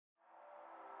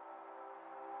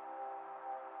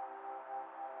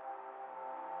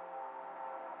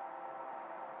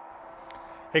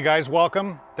Hey guys,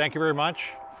 welcome. Thank you very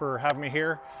much for having me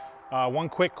here. One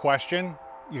quick question.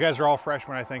 You guys are all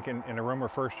freshmen, I think, in the room, or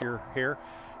first year here.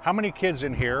 How many kids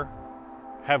in here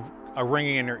have a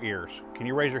ringing in their ears? Can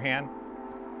you raise your hand?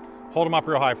 Hold them up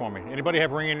real high for me. Anybody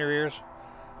have ringing in their ears?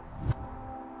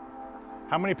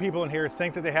 How many people in here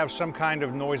think that they have some kind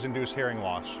of noise-induced hearing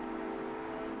loss?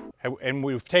 And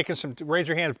we've taken some, raise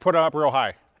your hand, put it up real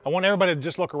high. I want everybody to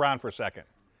just look around for a second,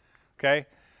 okay?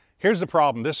 Here's the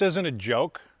problem. This isn't a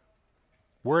joke.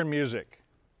 We're in music,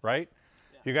 right?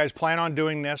 Yeah. You guys plan on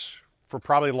doing this for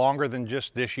probably longer than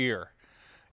just this year.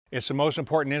 It's the most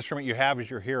important instrument you have is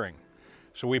your hearing.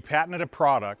 So we patented a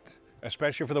product,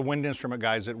 especially for the wind instrument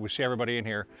guys that we see everybody in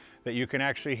here, that you can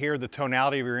actually hear the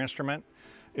tonality of your instrument.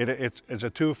 It's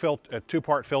a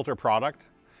two-part filter product,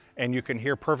 and you can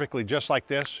hear perfectly just like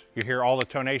this. You hear all the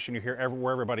tonation, you hear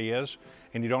where everybody is,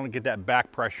 and you don't get that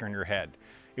back pressure in your head.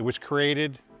 It was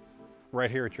created right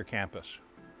here at your campus.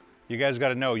 You guys got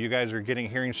to know, you guys are getting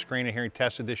hearing screened and hearing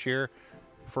tested this year.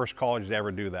 First college to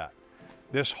ever do that.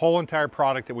 This whole entire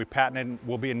product that we patented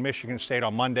will be in Michigan State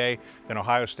on Monday, then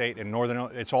Ohio State and Northern.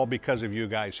 It's all because of you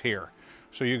guys here.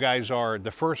 So you guys are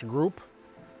the first group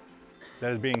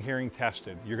that is being hearing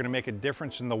tested. You're going to make a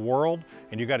difference in the world,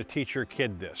 and you got to teach your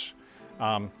kid this.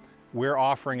 We're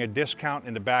offering a discount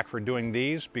in the back for doing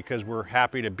these because we're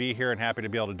happy to be here and happy to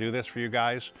be able to do this for you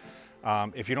guys.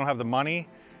 If you don't have the money,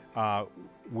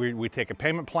 we take a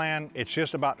payment plan. It's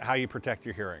just about how you protect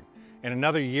your hearing. In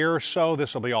another year or so,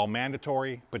 this will be all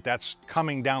mandatory, but that's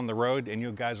coming down the road, and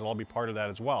you guys will all be part of that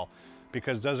as well.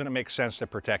 Because doesn't it make sense to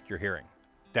protect your hearing?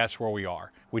 That's where we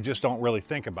are. We just don't really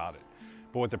think about it.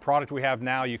 But with the product we have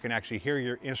now, you can actually hear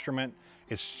your instrument.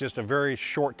 It's just a very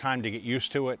short time to get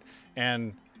used to it.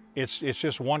 And it's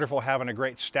just wonderful having a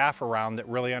great staff around that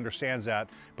really understands that,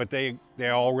 but they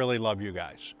all really love you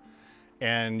guys.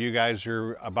 And you guys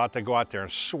are about to go out there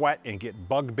and sweat and get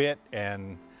bug bit,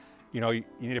 and you know, you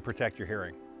need to protect your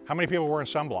hearing. How many people were in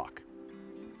sunblock?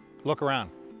 Look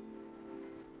around,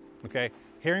 okay?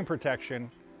 Hearing protection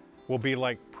will be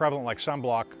prevalent like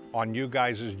sunblock on you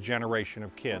guys' generation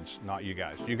of kids, not you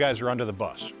guys. You guys are under the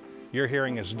bus. Your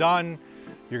hearing is done.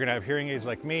 You're gonna have hearing aids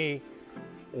like me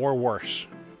or worse,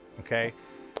 okay?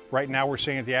 Right now we're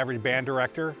seeing that the average band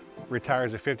director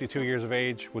retires at 52 years of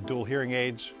age with dual hearing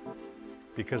aids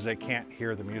because they can't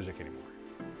hear the music anymore,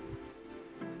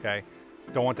 okay?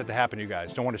 Don't want that to happen to you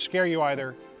guys. Don't want to scare you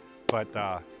either, but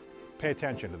pay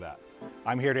attention to that.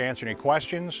 I'm here to answer any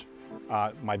questions.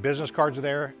 My business cards are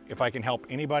there. If I can help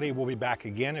anybody, we'll be back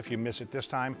again if you miss it this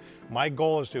time. My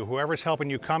goal is to, whoever's helping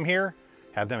you come here,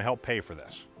 have them help pay for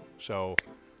this. So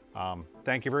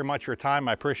thank you very much for your time.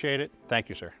 I appreciate it. Thank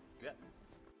you, sir.